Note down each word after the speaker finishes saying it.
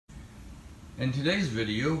In today's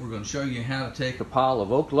video, we're going to show you how to take a pile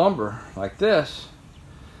of oak lumber like this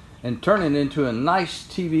and turn it into a nice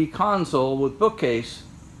TV console with bookcase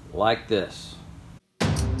like this.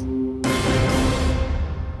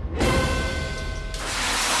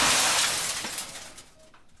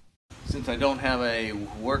 Since I don't have a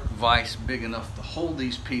work vise big enough to hold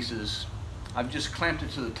these pieces, I've just clamped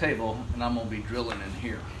it to the table and I'm going to be drilling in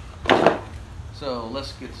here. So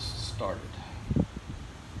let's get started.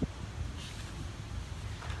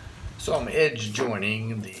 So I'm edge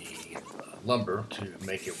joining the lumber to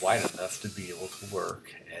make it wide enough to be able to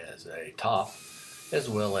work as a top as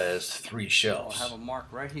well as 3 shelves. I'll have a mark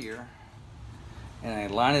right here and I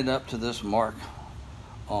line it up to this mark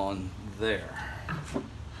on there.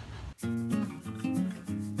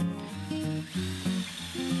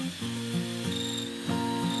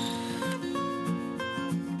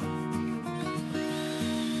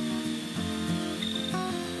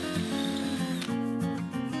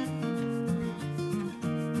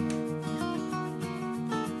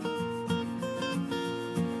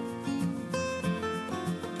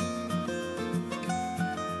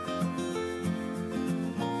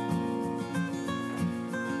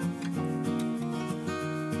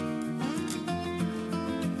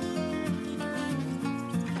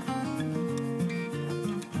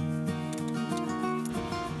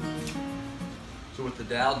 So with the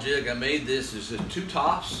dowel jig, I made this is 2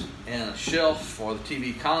 tops and a shelf for the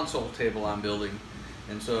TV console table I'm building.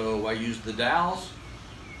 And so I used the dowels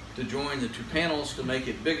to join the 2 panels to make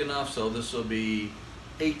it big enough so this will be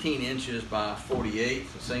 18 inches by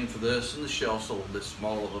 48. The same for this, and the shelf's a little bit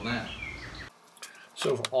smaller than that.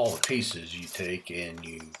 So for all the pieces you take and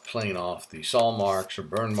you plane off the saw marks or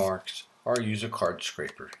burn marks or use a card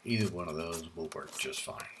scraper. Either one of those will work just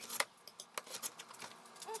fine.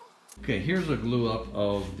 Okay, here's a glue up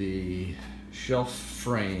of the shelf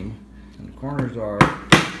frame, and the corners are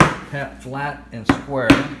flat and square,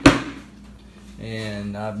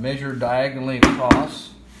 and I've measured diagonally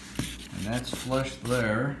across, and that's flush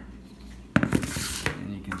there,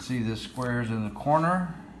 and you can see this square's in the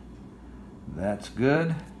corner. That's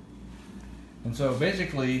good. And so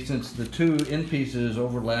basically, since the 2 end pieces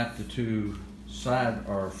overlap the 2 side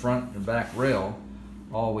or front and back rail,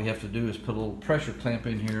 all we have to do is put a little pressure clamp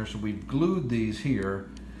in here. So we've glued these here.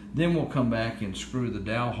 Then we'll come back and screw the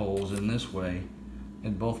dowel holes in this way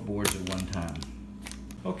in both boards at one time.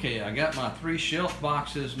 Okay, I got my 3 shelf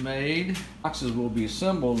boxes made. Boxes will be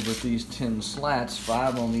assembled with these 10 slats,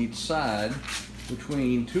 5 on each side,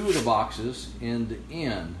 between 2 of the boxes end to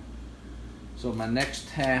end. So my next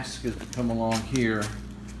task is to come along here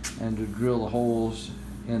and to drill the holes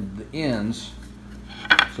in the ends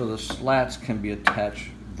so the slats can be attached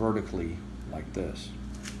vertically like this.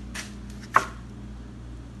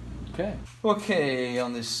 Okay,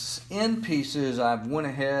 on this end pieces I've went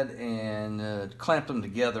ahead and clamped them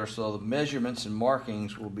together so the measurements and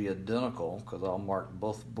markings will be identical, because I'll mark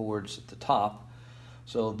both boards at the top.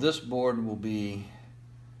 So this board will be,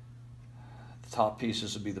 the top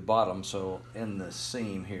pieces will be the bottom, so in the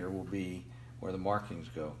seam here will be where the markings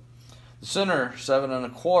go. The center 7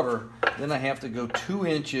 1/4, then I have to go 2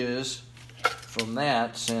 inches from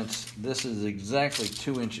that. Since this is exactly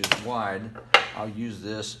 2 inches wide, I'll use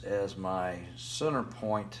this as my center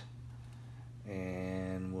point,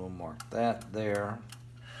 and we'll mark that there.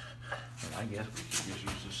 And I guess we could just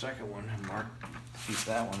use the second one and mark, keep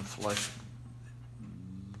that one flush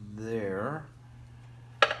there,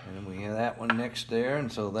 and then we have that one next there,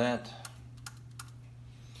 and so that.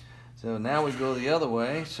 So now we go the other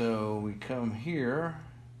way, so we come here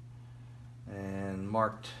and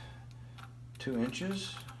marked 2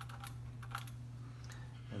 inches,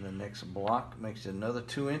 and the next block makes another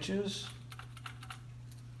 2 inches.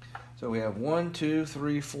 So we have 1, 2,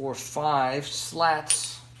 3, 4, 5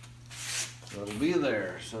 slats that'll be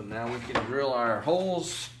there. So now we can drill our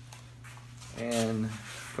holes and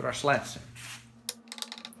put our slats in.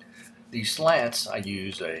 These slats, I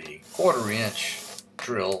use a 1/4 inch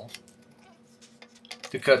drill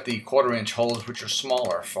to cut the 1/4 inch holes, which are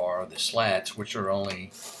smaller for the slats, which are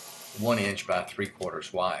only 1 inch by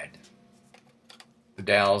 3/4 wide. The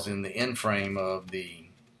dowels in the end frame of the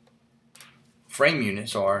frame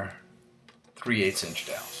units are 3/8 inch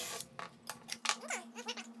dowels.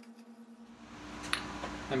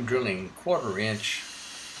 I'm drilling 1/4 inch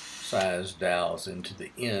size dowels into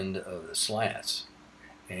the end of the slats,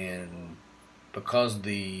 and because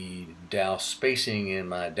the dowel spacing in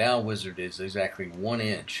my dowel wizard is exactly 1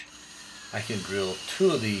 inch, I can drill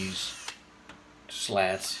 2 of these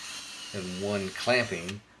slats in 1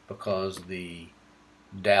 clamping because the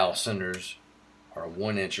dowel centers are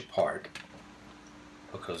 1 inch apart.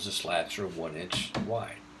 because the slats are 1 inch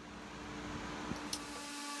wide.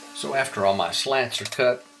 So after all my slats are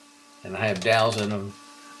cut and I have dowels in them,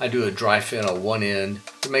 I do a dry fit on one end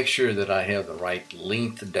to make sure that I have the right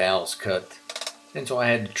length of dowels cut. And so I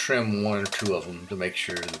had to trim 1 or 2 of them to make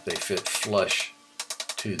sure that they fit flush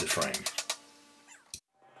to the frame.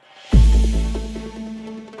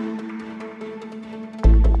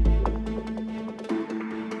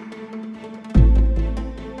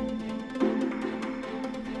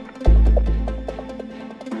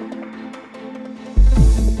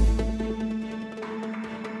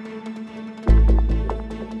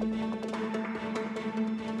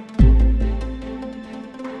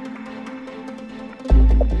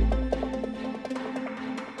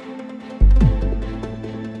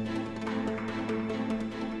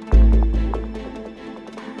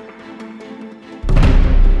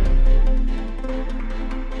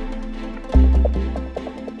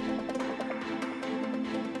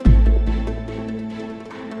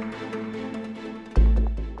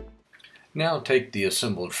 Now take the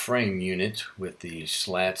assembled frame unit with the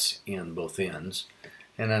slats in both ends,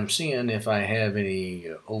 and I'm seeing if I have any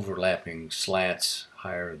overlapping slats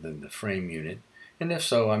higher than the frame unit, and if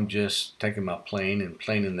so, I'm just taking my plane and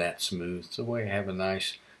planing that smooth so we have a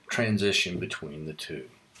nice transition between the two.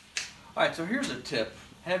 Alright, so here's a tip.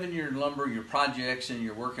 Having your lumber, your projects, and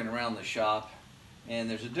you're working around the shop, and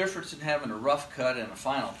there's a difference in having a rough cut and a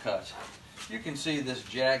final cut. You can see this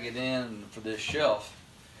jagged end for this shelf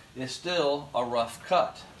is still a rough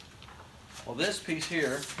cut. Well, this piece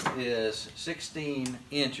here is 16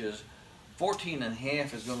 inches. 14 and a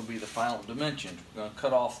half is going to be the final dimension. We're going to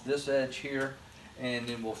cut off this edge here, and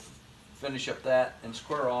then we'll finish up that and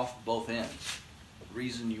square off both ends. The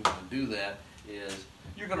reason you want to do that is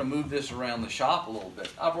you're going to move this around the shop a little bit.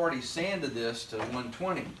 I've already sanded this to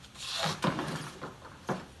 120.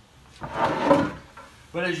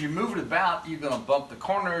 But as you move it about, you're going to bump the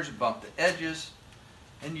corners, bump the edges,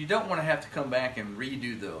 and you don't want to have to come back and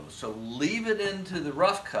redo those. So leave it into the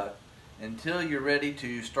rough cut until you're ready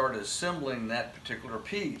to start assembling that particular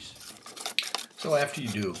piece. So after you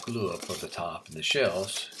do a glue up of the top and the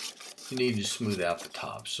shelves, you need to smooth out the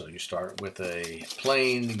top. So you start with a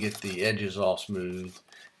plane to get the edges all smooth,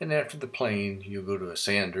 and after the plane you'll go to a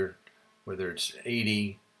sander, whether it's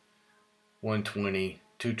 80, 120,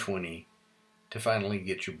 220, to finally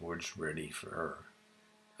get your boards ready for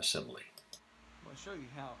assembly. I'll show you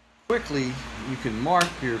how quickly you can mark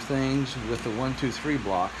your things with the 1, 2, 3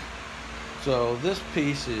 block. So this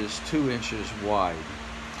piece is 2 inches wide,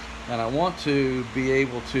 and I want to be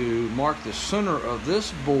able to mark the center of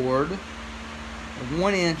this board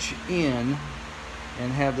 1 inch in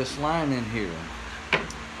and have this line in here.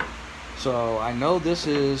 So I know this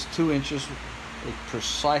is 2 inches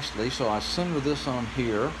precisely, so I center this on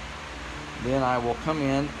here. Then I will come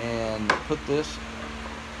in and put this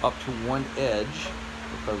up to one edge,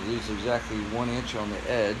 because it is exactly 1 inch on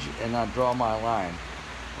the edge, and I draw my line,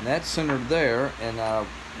 and that's centered there, and I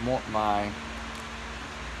want my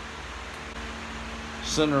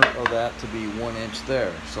center of that to be 1 inch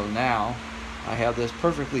there. So now I have this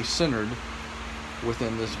perfectly centered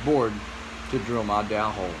within this board to drill my dowel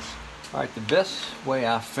holes. Alright, the best way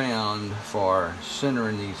I found for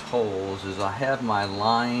centering these holes is I have my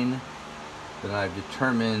line that I've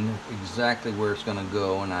determined exactly where it's going to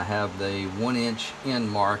go, and I have the 1 inch end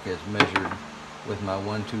mark as measured with my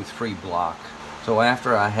 1, 2, 3 block. So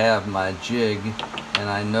after I have my jig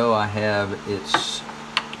and I know I have its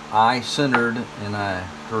eye centered, and I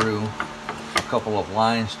drew a couple of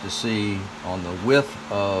lines to see on the width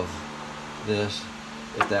of this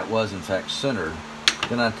if that was in fact centered,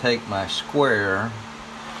 then I take my square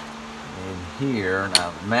in here and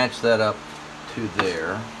I'll match that up to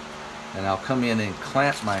there. And I'll come in and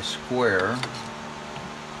clamp my square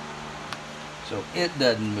so it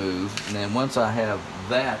doesn't move, and then once I have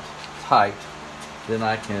that tight, then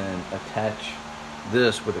I can attach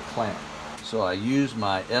this with a clamp. So I use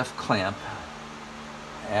my F clamp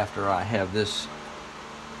after I have this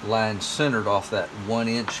line centered off that 1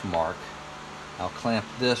 inch mark. I'll clamp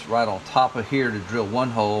this right on top of here to drill one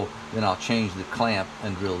hole, then I'll change the clamp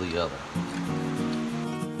and drill the other.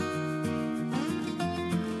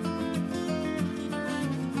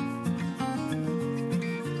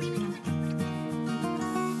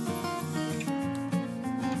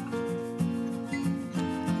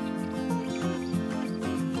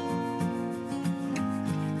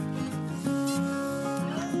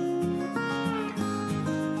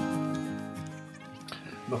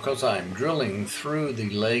 Because I'm drilling through the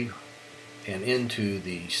leg and into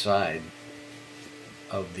the side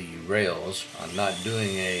of the rails, I'm not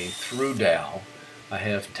doing a through dowel, I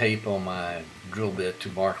have tape on my drill bit to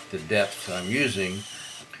mark the depth I'm using.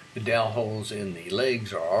 The dowel holes in the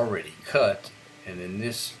legs are already cut, and in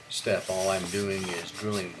this step all I'm doing is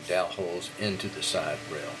drilling the dowel holes into the side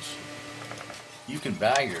rails. You can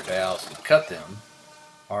buy your dowels and cut them,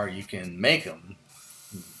 or you can make them,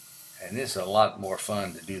 and it's a lot more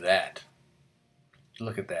fun to do that.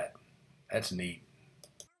 Look at that. That's neat.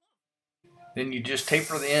 Then you just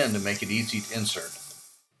taper the end to make it easy to insert.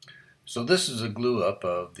 So this is a glue up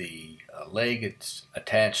of the leg. It's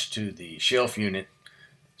attached to the shelf unit.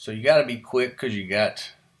 So you got to be quick because you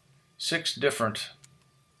got 6 different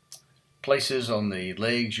places on the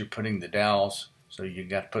legs you're putting the dowels. So you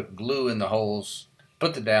got to put glue in the holes,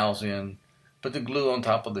 put the dowels in, put the glue on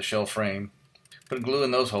top of the shelf frame, put glue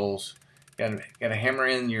in those holes. Got to hammer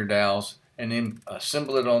in your dowels and then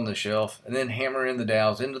assemble it on the shelf, and then hammer in the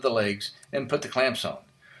dowels into the legs and put the clamps on.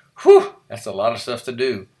 Whew! That's a lot of stuff to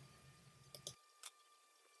do.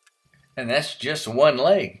 And that's just one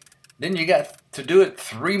leg. Then you got to do it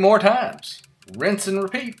 3 more times. Rinse and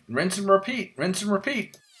repeat, rinse and repeat, rinse and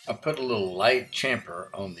repeat. I put a little light chamfer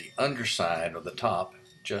on the underside of the top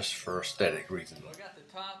just for aesthetic reasons. I got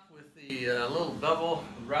the top with the little bevel,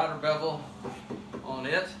 router bevel on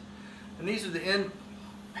it. And these are the end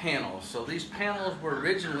panels. So these panels were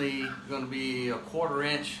originally going to be a 1/4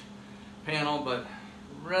 inch panel, but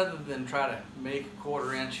rather than try to make a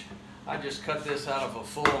 1/4 inch, I just cut this out of a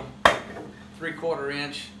full 3/4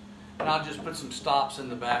 inch, and I'll just put some stops in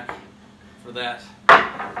the back for that.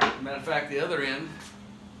 Matter of fact, the other end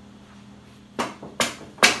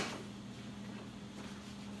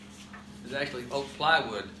is actually oak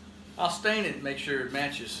plywood. I'll stain it and make sure it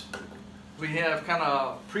matches. We have kind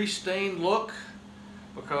of a pre-stained look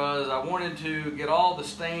because I wanted to get all the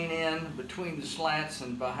stain in between the slats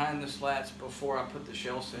and behind the slats before I put the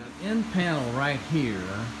shelves in. End panel right here,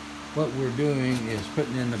 what we're doing is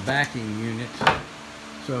putting in the backing unit.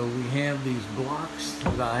 So we have these blocks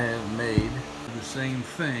that I have made, the same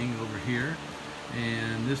thing over here,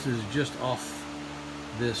 and this is just off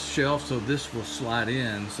this shelf, so this will slide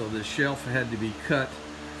in. So the shelf had to be cut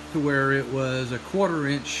to where it was a 1/4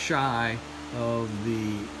 inch shy of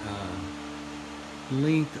the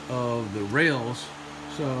length of the rails.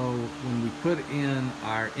 So when we put in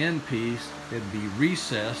our end piece, it'd be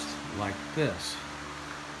recessed like this.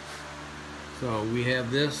 So we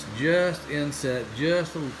have this just inset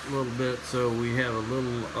just a little bit, so we have a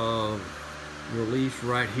little relief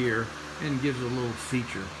right here and gives a little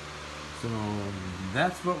feature. So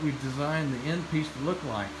that's what we designed the end piece to look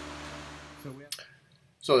like.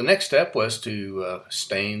 So the next step was to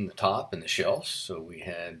stain the top and the shelves. So we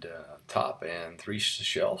had top and 3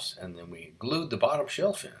 shelves, and then we glued the bottom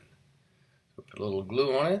shelf in. We put a little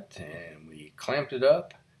glue on it and we clamped it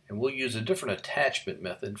up, and we'll use a different attachment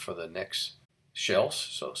method for the next shelves.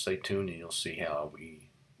 So stay tuned and you'll see how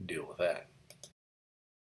we deal with that.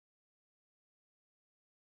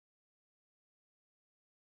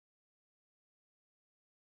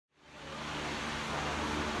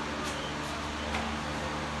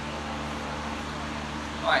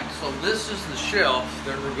 Alright, so this is the shelf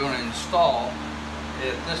that we're going to install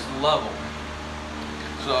at this level.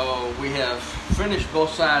 So we have finished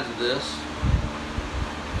both sides of this.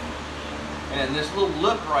 And this little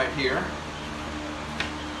lip right here,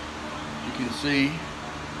 you can see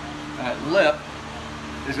that lip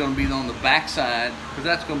is going to be on the back side, because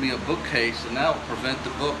that's going to be a bookcase, and that will prevent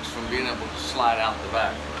the books from being able to slide out the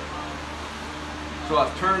back. So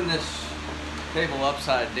I've turned this table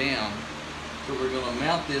upside down. So we're going to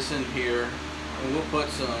mount this in here, and we'll put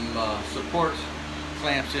some support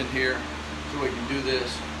clamps in here so we can do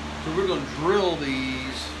this. So we're going to drill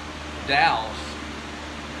these dowels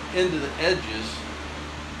into the edges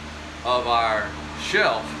of our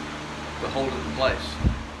shelf to hold it in place.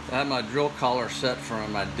 I have my drill collar set for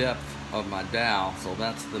my depth of my dowel, so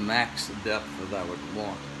that's the max depth that I would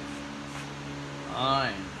want.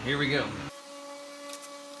 Alright, here we go.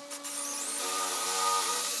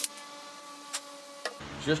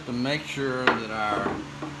 Just to make sure that our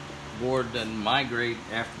board doesn't migrate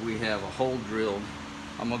after we have a hole drilled,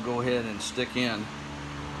 I'm going to go ahead and stick in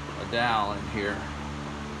a dowel in here.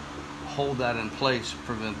 Hold that in place,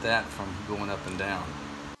 prevent that from going up and down.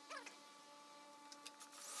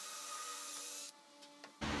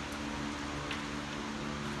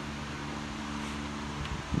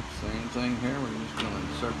 Same thing here, we're just going to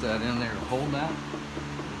insert that in there to hold that.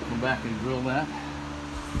 Come back and drill that.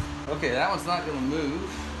 Okay, that one's not going to move.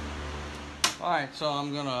 Alright, so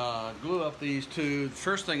I'm going to glue up these two. The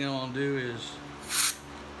first thing I'm going to do is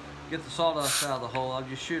get the sawdust out of the hole. I'll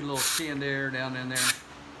just shoot a little canned air down in there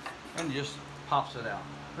and it just pops it out.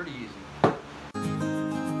 Pretty easy.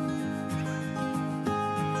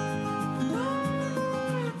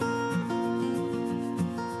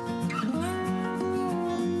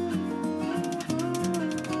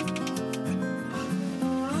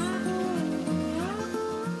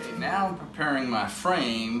 preparing my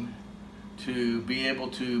frame to be able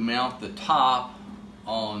to mount the top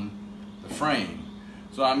on the frame.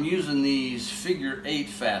 So I'm using these figure 8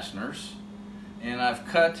 fasteners, and I've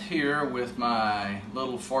cut here with my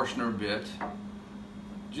little Forstner bit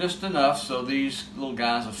just enough so these little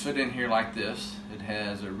guys will fit in here like this. It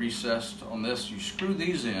has a recess on this. You screw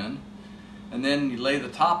these in, and then you lay the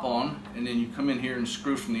top on, and then you come in here and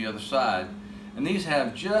screw from the other side. And these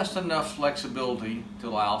have just enough flexibility to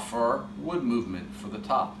allow for wood movement for the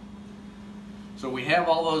top. So we have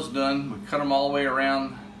all those done. We cut them all the way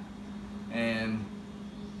around, and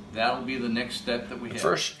that'll be the next step that we have. The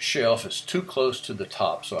first shelf is too close to the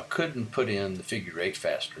top, so I couldn't put in the figure 8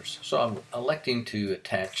 fasteners. So I'm electing to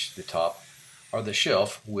attach the top or the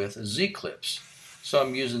shelf with Z-clips. So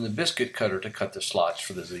I'm using the biscuit cutter to cut the slots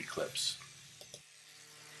for the Z-clips.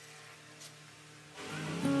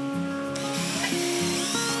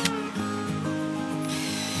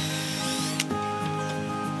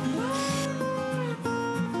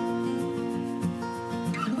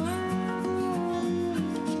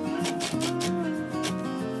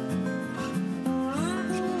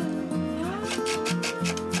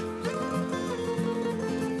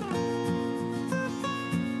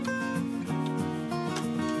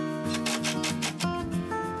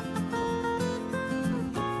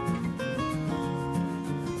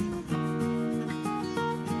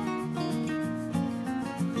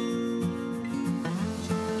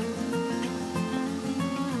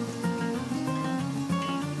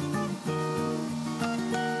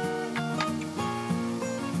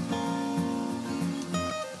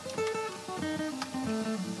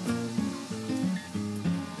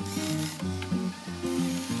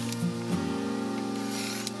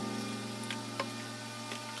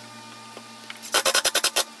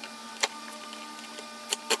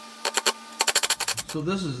 So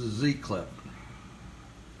this is a Z-clip.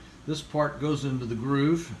 This part goes into the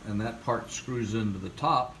groove, and that part screws into the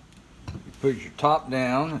top. You put your top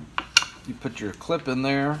down, you put your clip in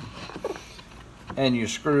there, and you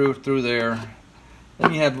screw through there.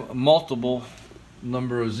 Then you have a multiple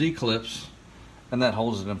number of Z-clips, and that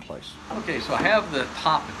holds it in place. Okay, so I have the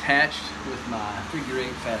top attached with my figure 8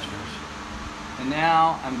 fasteners. And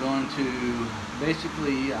now I'm going to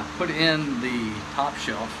basically put in the top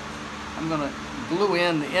shelf. I'm going to glue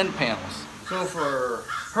in the end panels. So for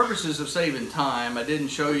purposes of saving time, I didn't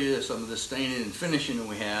show you some of the staining and finishing that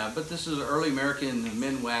we have, but this is an early American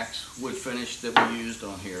Minwax wood finish that we used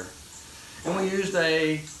on here. And we used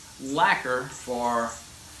a lacquer for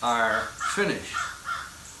our finish.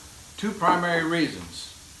 Two primary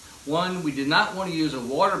reasons. One, we did not want to use a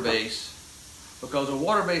water base because a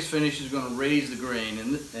water base finish is going to raise the grain,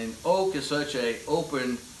 and oak is such a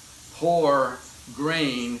open pore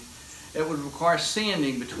grain. It would require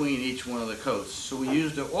sanding between each one of the coats. So we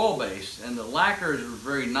used an oil base, and the lacquer is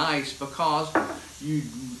very nice because you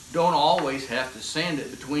don't always have to sand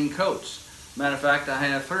it between coats. Matter of fact, I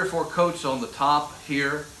have 3 or 4 coats on the top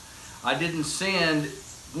here. I didn't sand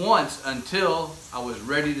once until I was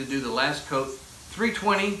ready to do the last coat.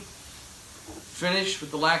 320 finish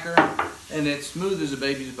with the lacquer, and it's smooth as a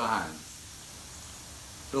baby's behind.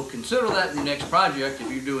 So consider that in your next project.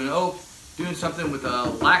 If you're doing oak, doing something with a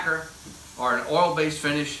lacquer or an oil-based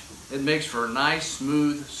finish, it makes for a nice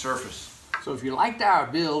smooth surface. So if you liked our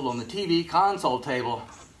build on the TV console table,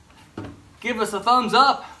 give us a thumbs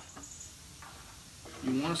up.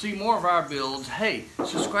 You want to see more of our builds, hey,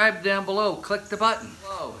 subscribe down below, click the button.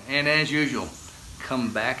 And as usual,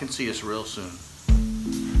 come back and see us real soon.